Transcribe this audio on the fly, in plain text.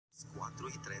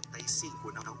4:35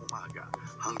 ng umaga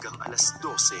hanggang alas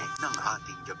 12 ng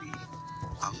ating gabi.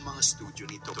 Ang mga studio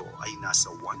nito ay nasa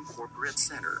 1 Corporate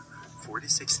Center,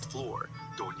 46th floor,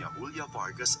 Doña Julia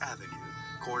Vargas Avenue,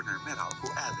 corner Meralco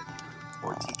Avenue,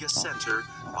 Ortigas Center,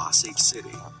 Pasay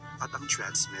City. At ang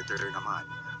transmitter naman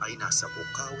ay nasa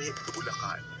Bukawi,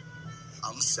 Bulacan.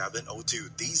 Ang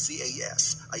 702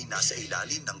 DZAS ay nasa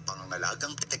ilalim ng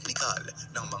pangangalagang teknikal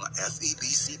ng mga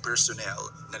FEBC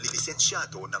personnel na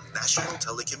lisensyado ng National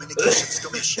Telecommunications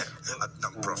Commission at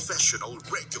ng Professional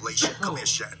Regulation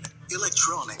Commission.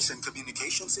 Electronics and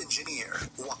Communications Engineer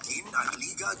Joaquin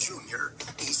Aliga Jr.,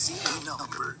 ACE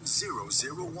number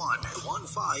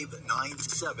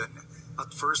 0011597.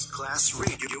 At First Class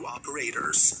Radio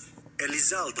Operators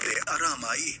Elizalde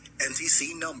Aramay,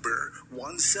 NTC number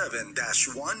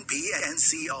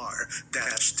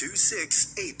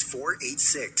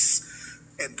 17-1PNCR-268486.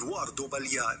 Eduardo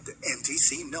Balyad,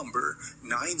 NTC number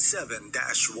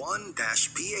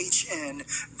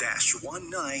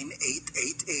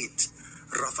 97-1-PHN-19888.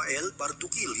 Rafael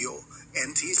Bartuquillo,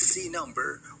 NTC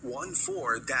number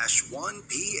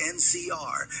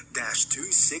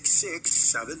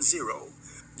 14-1PNCR-26670.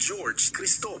 George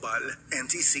Cristobal,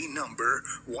 NTC number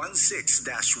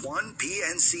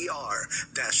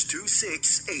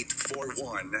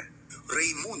 16-1PNCR-26841.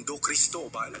 Raimundo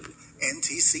Cristobal,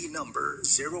 NTC number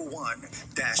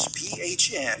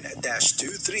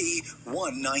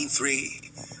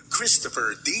 01-PHN-23193.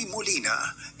 Christopher D.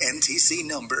 Molina, NTC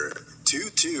number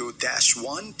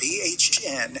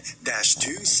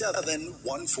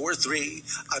 22-1PHN-27143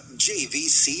 at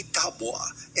JVC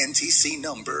Tabwa, NTC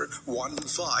number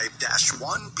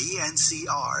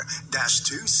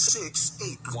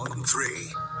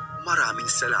 15-1PNCR-26813. Maraming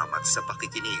salamat sa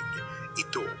pakikinig.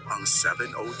 Ito ang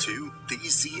 702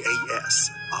 DZAS,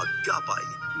 Agapay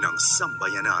ng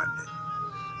Sambayanan.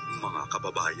 Mga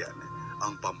kababayan,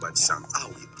 ang pambansang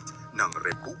awit ng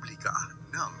Republika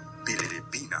ng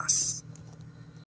Pilipinas.